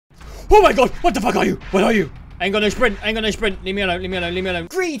Oh my god, what the fuck are you? What are you? I ain't got no sprint, I ain't got no sprint. Leave me alone, leave me alone, leave me alone.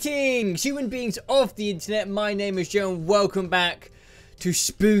 Greetings, human beings of the internet. My name is Joe and welcome back to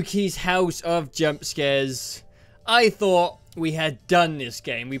Spooky's House of Jumpscares. I thought we had done this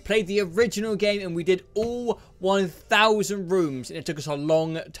game. We played the original game and we did all 1,000 rooms and it took us a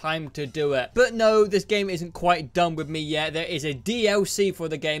long time to do it. But no, this game isn't quite done with me yet. There is a DLC for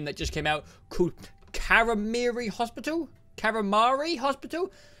the game that just came out called Karamari Hospital? Karamari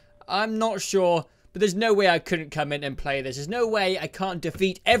Hospital? I'm not sure. But there's no way I couldn't come in and play this. There's no way I can't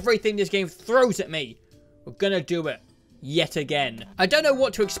defeat everything this game throws at me. We're gonna do it. Yet again. I don't know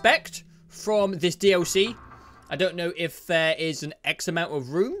what to expect from this DLC. I don't know if there is an X amount of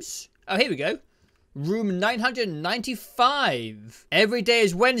rooms. Oh, here we go. Room 995. Every day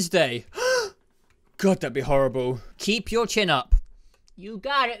is Wednesday. God, that'd be horrible. Keep your chin up. You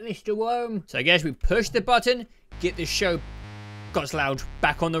got it, Mr. Worm. So I guess we push the button, get this show, God, it's loud,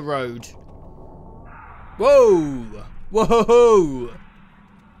 back on the road. Whoa! Whoa!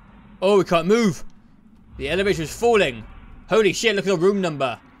 Oh, we can't move. The elevator is falling. Holy shit, look at the room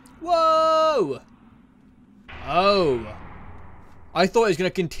number. Whoa! Oh. I thought it was going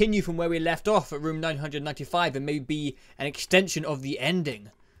to continue from where we left off at room 995 and maybe be an extension of the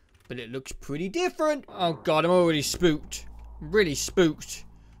ending. But it looks pretty different. Oh god, I'm already spooked. Really spooked.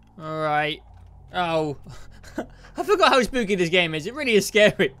 Alright. Oh. I forgot how spooky this game is. It really is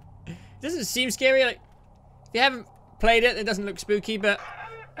scary. It doesn't seem scary. Like, if you haven't played it, it doesn't look spooky, but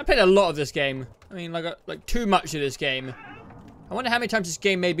I played a lot of this game. I mean, like too much of this game. I wonder how many times this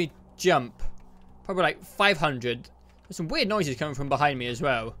game made me jump. Probably like 500. There's some weird noises coming from behind me as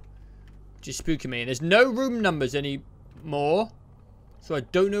well, which is spooking me. And there's no room numbers anymore, so I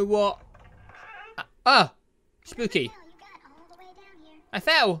don't know what. Spooky. I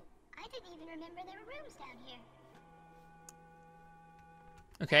fell. I didn't even remember there were rooms down here.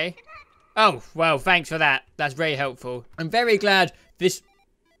 Okay. Oh, well, thanks for that. That's very helpful. I'm very glad this...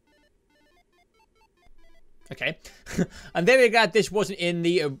 Okay. I'm very glad this wasn't in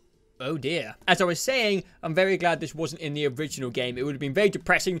the... Oh, dear. As I was saying, I'm very glad this wasn't in the original game. It would have been very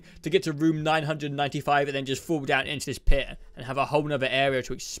depressing to get to room 995 and then just fall down into this pit and have a whole nother area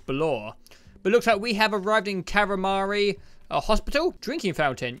to explore. But looks like we have arrived in Karamari Hospital. Drinking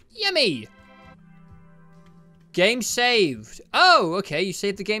fountain. Yummy! Game saved. Oh, okay. You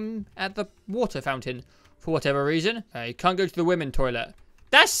saved the game at the water fountain for whatever reason. You can't go to the women toilet.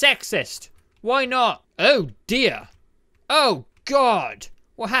 That's sexist. Why not? Oh, dear. Oh, God.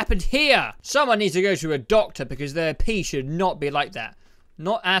 What happened here? Someone needs to go to a doctor because their pee should not be like that.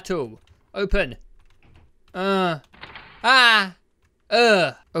 Not at all. Open. Oh,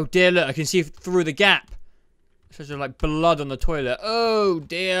 dear. Look, I can see through the gap. There's like blood on the toilet. Oh,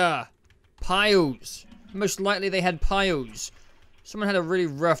 dear. Piles. Most likely they had piles. Someone had a really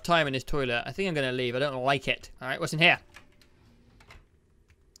rough time in this toilet. I think I'm going to leave. I don't like it. Alright, what's in here?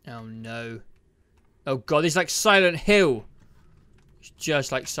 Oh, no. Oh, God. This is like Silent Hill. It's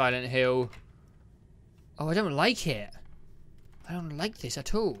just like Silent Hill. Oh, I don't like it. I don't like this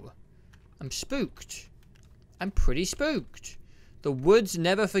at all. I'm spooked. I'm pretty spooked. The woods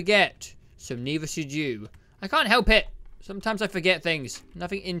never forget. So neither should you. I can't help it. Sometimes I forget things.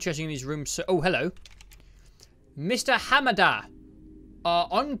 Nothing interesting in these rooms. So oh, hello. Mr. Hamada,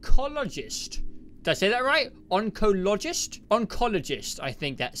 oncologist. Did I say that right? Oncologist? Oncologist, I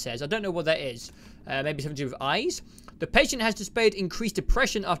think that says. I don't know what that is. Maybe something to do with eyes. The patient has displayed increased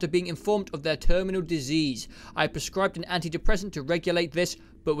depression after being informed of their terminal disease. I prescribed an antidepressant to regulate this,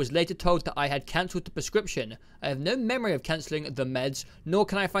 but was later told that I had cancelled the prescription. I have no memory of cancelling the meds, nor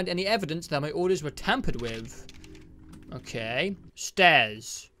can I find any evidence that my orders were tampered with. Okay.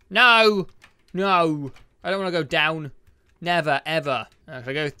 Stairs. No! No! I don't want to go down. Never, ever. Can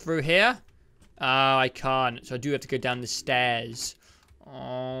I go through here? Oh, I can't. So I do have to go down the stairs.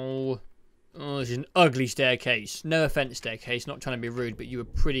 Oh. Oh, this is an ugly staircase. No offense, staircase. Not trying to be rude, but you were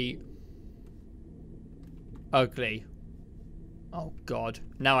pretty... ugly. Oh, God.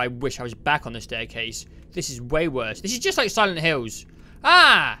 Now I wish I was back on the staircase. This is way worse. This is just like Silent Hills.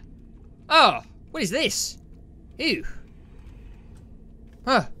 Ah! Oh, what is this? Ew.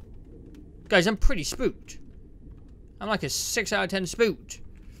 Huh. Guys, I'm pretty spooked. I'm like a 6 out of 10 spooked.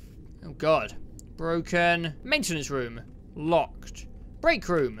 Oh, God. Broken. Maintenance room. Locked. Break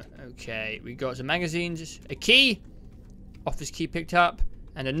room. Okay, we got some magazines. A key. Office key picked up.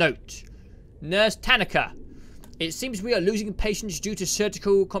 And a note. Nurse Tanaka. It seems we are losing patients due to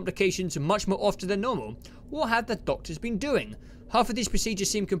surgical complications much more often than normal. What have the doctors been doing? Half of these procedures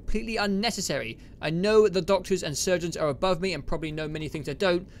seem completely unnecessary. I know the doctors and surgeons are above me and probably know many things I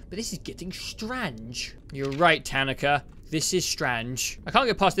don't, but this is getting strange. You're right, Tanaka. This is strange. I can't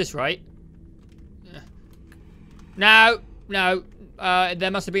get past this, right? No. No.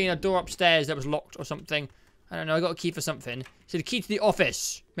 There must have been a door upstairs that was locked or something. I don't know. I got a key for something. So the key to the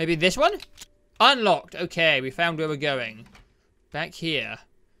office. Maybe this one? Unlocked. Okay, we found where we're going. Back here.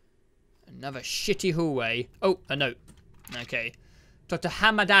 Another shitty hallway. Oh, a note. Okay. Dr.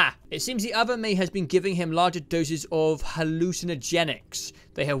 Hamada. It seems the other me has been giving him larger doses of hallucinogenics.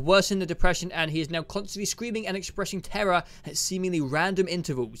 They have worsened the depression and he is now constantly screaming and expressing terror at seemingly random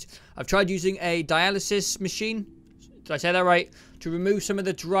intervals. I've tried using a dialysis machine. Did I say that right? To remove some of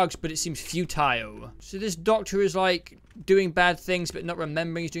the drugs, but it seems futile. So this doctor is like doing bad things but not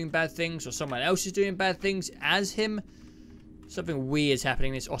remembering he's doing bad things, or someone else is doing bad things as him. Something weird is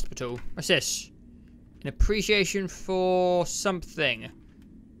happening in this hospital. What's this? An appreciation for something.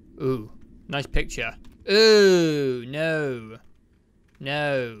 Ooh, nice picture. Ooh, no.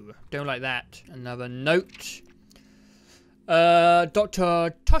 No, don't like that. Another note.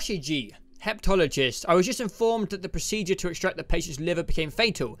 Dr. Toshiji, hepatologist. I was just informed that the procedure to extract the patient's liver became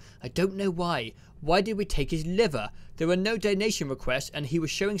fatal. I don't know why. Why did we take his liver? There were no donation requests and he was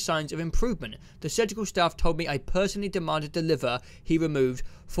showing signs of improvement. The surgical staff told me I personally demanded the liver he removed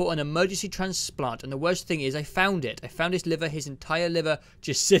for an emergency transplant, and the worst thing is I found it. I found his liver, his entire liver,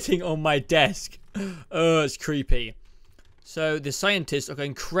 just sitting on my desk. Oh, it's creepy. So the scientists are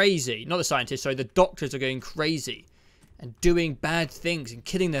going crazy. Not the scientists, sorry, the doctors are going crazy and doing bad things and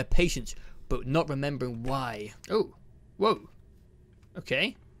killing their patients, but not remembering why. Oh, whoa.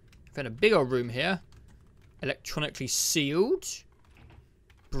 Okay. Found a big old room here. Electronically sealed.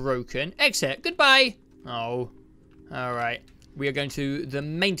 Broken. Exit. Goodbye. Oh. Alright. We are going to the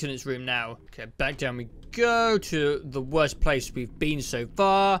maintenance room now. Okay, back down we go to the worst place we've been so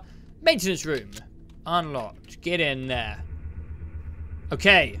far. Maintenance room. Unlocked. Get in there.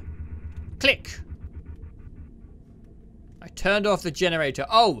 Okay. Click. I turned off the generator.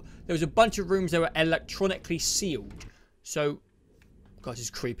 Oh, there was a bunch of rooms that were electronically sealed. So, God, this is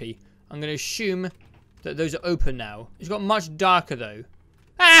creepy. I'm going to assume that those are open now. It's got much darker, though.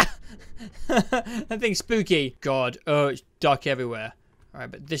 Ah! That thing's spooky. God, oh, it's dark everywhere.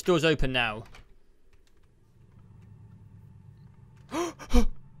 Alright, but this door's open now. I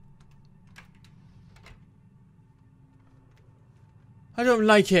don't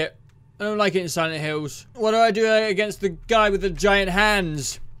like it. I don't like it in Silent Hills. What do I do against the guy with the giant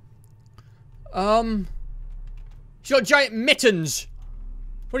hands? He's got giant mittens.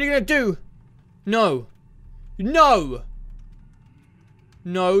 What are you gonna do? No. No!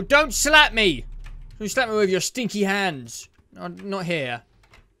 No, don't slap me! Don't slap me with your stinky hands. No, not here.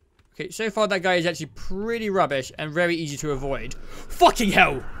 Okay, so far that guy is actually pretty rubbish and very easy to avoid. Fucking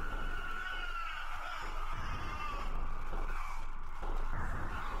hell!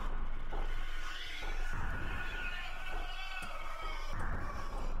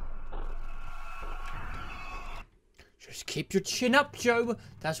 Just keep your chin up, Joe.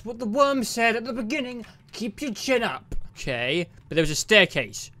 That's what the worm said at the beginning. Keep your chin up. Okay, but there was a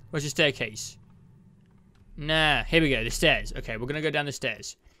staircase. Where's the staircase? Nah, here we go, the stairs. Okay, we're gonna go down the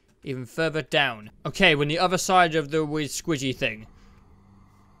stairs. Even further down. Okay, we're on the other side of the weird squidgy thing.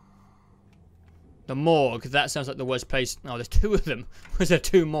 The morgue, that sounds like the worst place. Oh, there's two of them. Where's there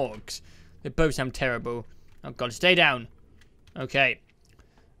two morgues? They both sound terrible. Oh god, stay down. Okay.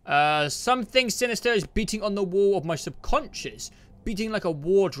 Something sinister is beating on the wall of my subconscious. Beating like a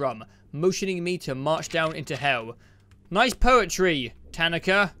war drum. Motioning me to march down into hell. Nice poetry,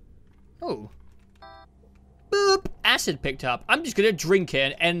 Tanaka. Oh. Boop. Acid picked up. I'm just gonna drink it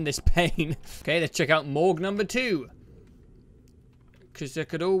and end this pain. Okay, let's check out morgue number 2. Because there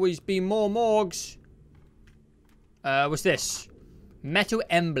could always be more morgues. What's this? Metal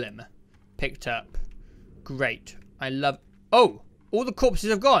emblem. Picked up. Great. I love... Oh! All the corpses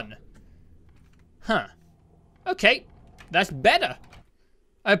have gone. Huh. Okay. That's better.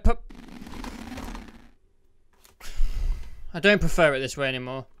 I don't prefer it this way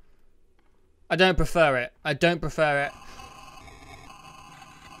anymore. I don't prefer it. I don't prefer it.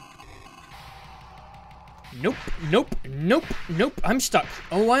 Nope. Nope. Nope. Nope. I'm stuck.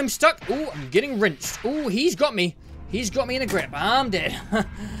 Oh, I'm stuck. Oh, I'm getting rinsed. Oh, he's got me. He's got me in a grip. I'm dead.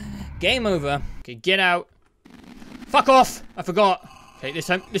 Game over. Okay, get out. Fuck off. I forgot. Okay, this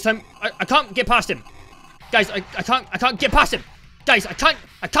time, I can't get past him. Guys, I can't get past him. Guys, I can't.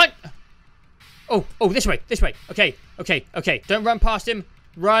 Oh, this way. Okay. Don't run past him.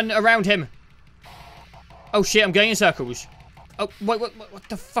 Run around him. Oh shit, I'm going in circles. Oh, what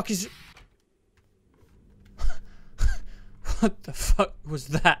the fuck is... What the fuck was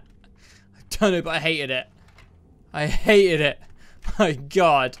that? I don't know, but I hated it. My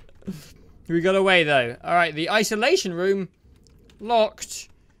god. We got away though. Alright, the isolation room. Locked.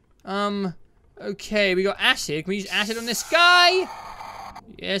 Okay, we got acid. Can we use acid on this guy?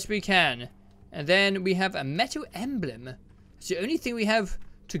 Yes, we can. And then we have a metal emblem. It's the only thing we have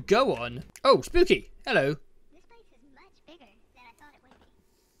to go on. Oh, spooky. Hello. This place is much bigger than I thought it would be.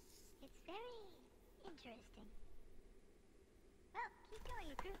 It's very interesting. Well, keep going,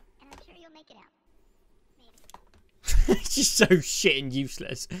 recruit, and I'm sure you'll make it out. Maybe. She's so shit and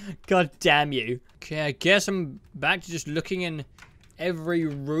useless. God damn you. Okay, I guess I'm back to just looking in every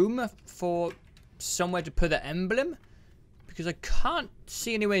room for somewhere to put the emblem. Because I can't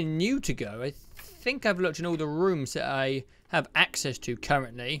see anywhere new to go. I think I've looked in all the rooms that I have access to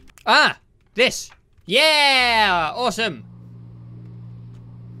currently. Ah! This! Yeah! Awesome!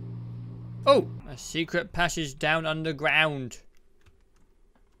 Oh! A secret passage down underground.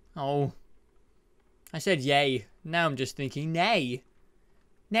 Oh. I said yay. Now I'm just thinking nay.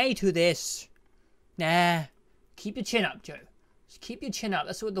 Nay to this. Nah. Keep your chin up, Joe. Just keep your chin up.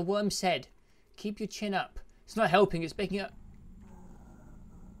 That's what the worm said. Keep your chin up. It's not helping. It's making it...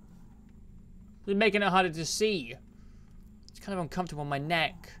 It's making it harder to see. It's kind of uncomfortable on my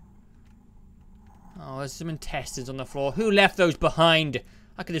neck. Oh, there's some intestines on the floor. Who left those behind?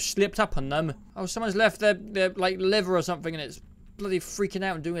 I could have slipped up on them. Oh, someone's left their like, liver or something and it's bloody freaking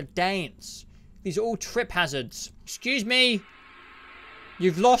out and doing a dance. These are all trip hazards. Excuse me.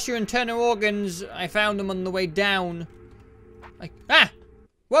 You've lost your internal organs. I found them on the way down. Ah!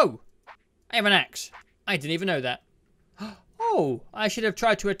 Whoa! I have an axe. I didn't even know that. Oh, I should have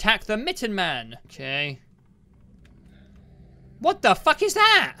tried to attack the Mitten Man. Okay. What the fuck is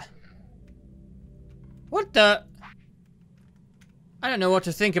that? What the? I don't know what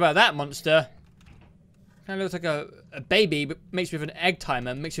to think about that monster. Kind of looks like a baby, but mixed with an egg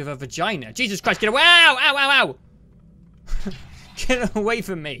timer, mixed with a vagina. Jesus Christ, get away! Ow, ow, ow, ow! Get away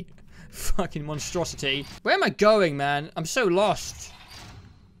from me. Fucking monstrosity. Where am I going, man? I'm so lost.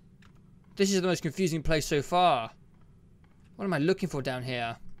 This is the most confusing place so far. What am I looking for down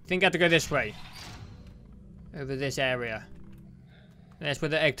here? I think I have to go this way. Over this area. That's where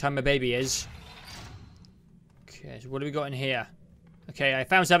the egg timer baby is. Okay, so what do we got in here? Okay, I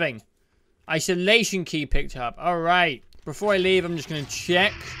found something. Isolation key picked up. Alright. Before I leave, I'm just going to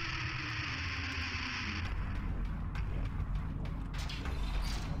check.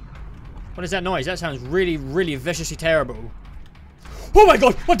 What is that noise? That sounds really, really viciously terrible. Oh my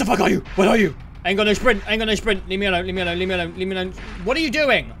god! What the fuck are you? What are you? I ain't got no sprint. I ain't got no sprint. Leave me alone. Leave me alone. Leave me alone. Leave me alone. What are you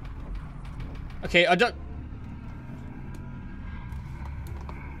doing? Okay, I don't...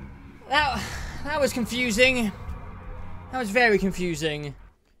 That was confusing. That was very confusing. It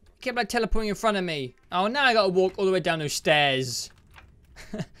kept like teleporting in front of me. Oh, now I gotta walk all the way down those stairs.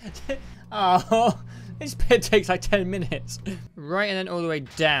 Oh, this bit takes like 10 minutes. Right, and then all the way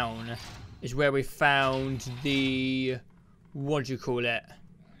down is where we found the... What do you call it?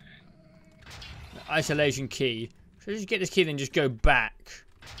 The isolation key. So just get this key and just go back.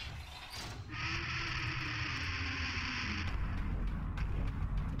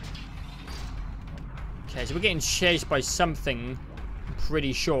 Okay, so we're getting chased by something. I'm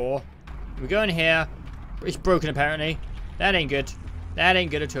pretty sure. We go in here. It's broken apparently. That ain't good. That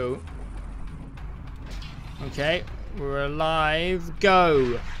ain't good at all. Okay, we're alive.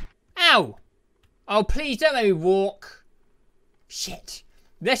 Go. Ow! Oh, please don't make me walk. Shit.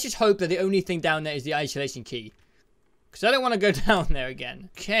 Let's just hope that the only thing down there is the isolation key. Because I don't want to go down there again.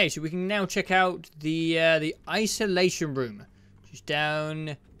 Okay, so we can now check out the isolation room. Just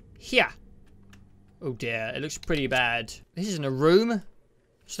down here. Oh dear, it looks pretty bad. This isn't a room.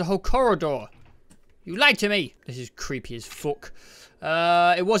 It's the whole corridor. You lied to me. This is creepy as fuck.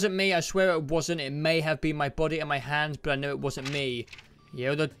 It wasn't me. I swear it wasn't. It may have been my body and my hands, but I know it wasn't me. Yeah,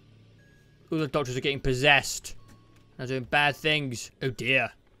 all the doctors are getting possessed. They're doing bad things. Oh dear.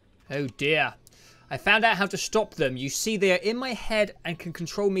 Oh dear. I found out how to stop them. You see, they are in my head and can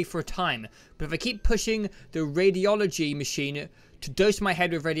control me for a time. But if I keep pushing the radiology machine to dose my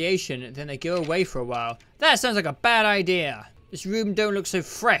head with radiation, then they go away for a while. That sounds like a bad idea. This room don't look so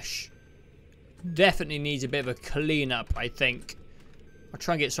fresh. Definitely needs a bit of a clean up, I think. I'll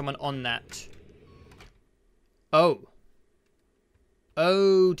try and get someone on that. Oh.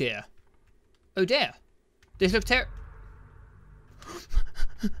 Oh dear. Oh dear. This looks terrible.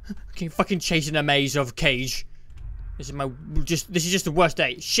 Okay, fucking chasing a maze of cage. This is just the worst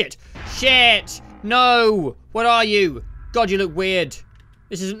day. Shit. Shit. No. What are you? God, you look weird.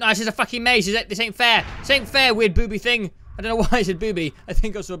 This is a fucking maze. This ain't fair. This ain't fair, weird booby thing. I don't know why I said booby. I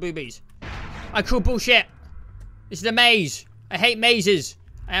think I saw boobies. I call bullshit. This is a maze. I hate mazes.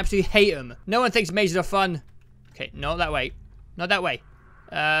 I absolutely hate them. No one thinks mazes are fun. Okay, not that way. Not that way.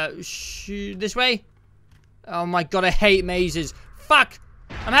 This way? Oh my god, I hate mazes. Fuck!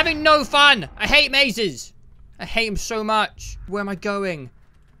 I'm having no fun! I hate mazes! I hate them so much. Where am I going?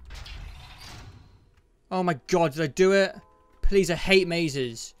 Oh my god, did I do it? Please, I hate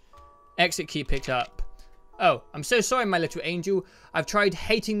mazes. Exit key picked up. Oh, I'm so sorry, my little angel. I've tried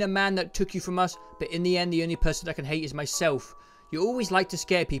hating the man that took you from us, but in the end, the only person I can hate is myself. You always like to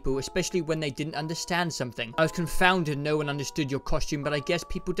scare people, especially when they didn't understand something. I was confounded no one understood your costume, but I guess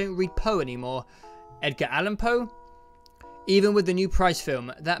people don't read Poe anymore. Edgar Allan Poe? Even with the new Price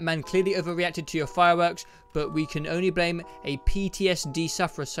film, that man clearly overreacted to your fireworks, but we can only blame a PTSD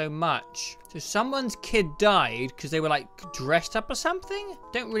sufferer so much. So someone's kid died because they were like dressed up or something?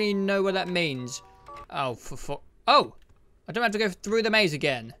 Don't really know what that means. Oh, oh! I don't have to go through the maze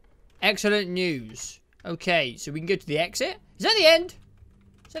again. Excellent news. Okay, so we can go to the exit. Is that the end?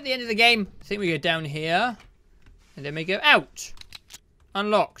 Is that the end of the game? I think we go down here. And then we go out.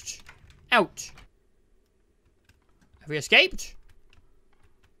 Unlocked. Out. Have we escaped?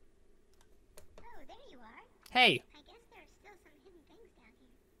 Oh, there you are. Hey. I guess there are still some hidden things down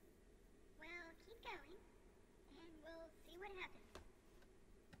here. Well, keep going, and we'll see what happens.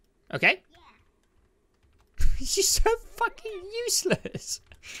 Okay. Yeah. She's so fucking useless.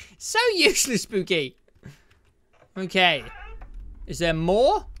 So useless, Spooky. Okay. Is there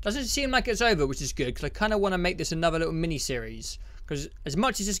more? Doesn't seem like it's over, which is good, because I kind of want to make this another little mini-series. Because as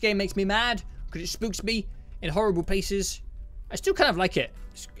much as this game makes me mad, because it spooks me in horrible places, I still kind of like it.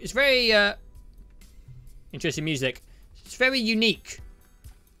 It's very, interesting music. It's very unique.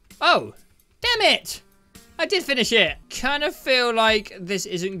 Oh, damn it! I did finish it. Kind of feel like this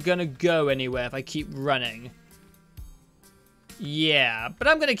isn't gonna go anywhere if I keep running. Yeah, but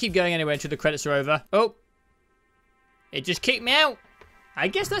I'm gonna keep going anyway until the credits are over. Oh, it just kicked me out. I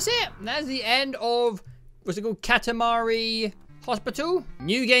guess that's it. That's the end of, what's it called? Katamari Hospital?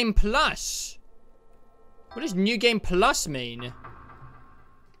 New Game Plus. What does New Game Plus mean?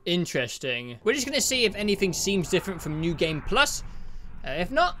 Interesting. We're just gonna see if anything seems different from New Game Plus.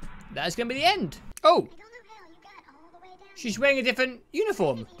 If not, that's gonna be the end. Oh, I don't know how you got all the way down. she's wearing a different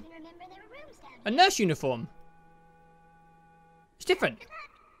uniform. I didn't even remember there were rooms down A nurse uniform. It's different.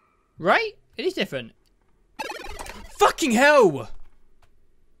 Right? It is different. Fucking hell!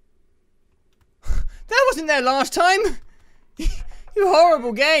 That wasn't there last time! You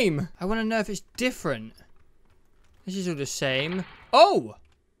horrible game! I want to know if it's different. This is all the same. Oh!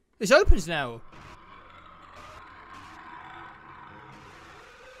 This opens now.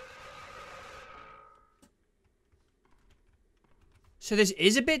 So this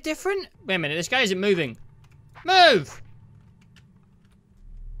is a bit different? Wait a minute, this guy isn't moving. Move!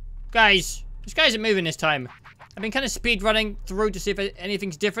 Guys, this guy isn't moving this time. I've been kind of speed running through to see if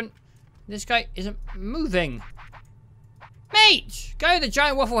anything's different. This guy isn't moving. Mate! Go the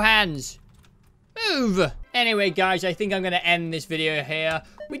giant waffle hands! Move! Anyway, guys, I think I'm going to end this video here.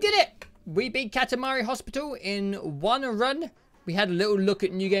 We did it! We beat Katamari Hospital in one run. We had a little look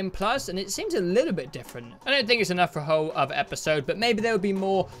at New Game Plus, and it seems a little bit different. I don't think it's enough for a whole other episode, but maybe there will be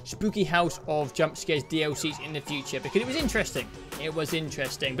more Spooky House of Jumpscares DLCs in the future, because it was interesting. It was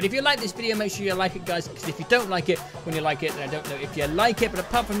interesting. But if you like this video, make sure you like it, guys, because if you don't like it, when you like it, then I don't know if you like it. But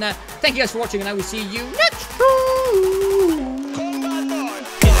apart from that, thank you guys for watching, and I will see you next time.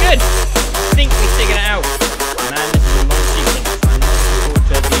 It's good. I think we figured it out. Man, this is a long sequence. I'm not looking forward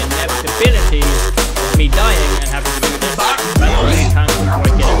to the inevitability of me dying and having to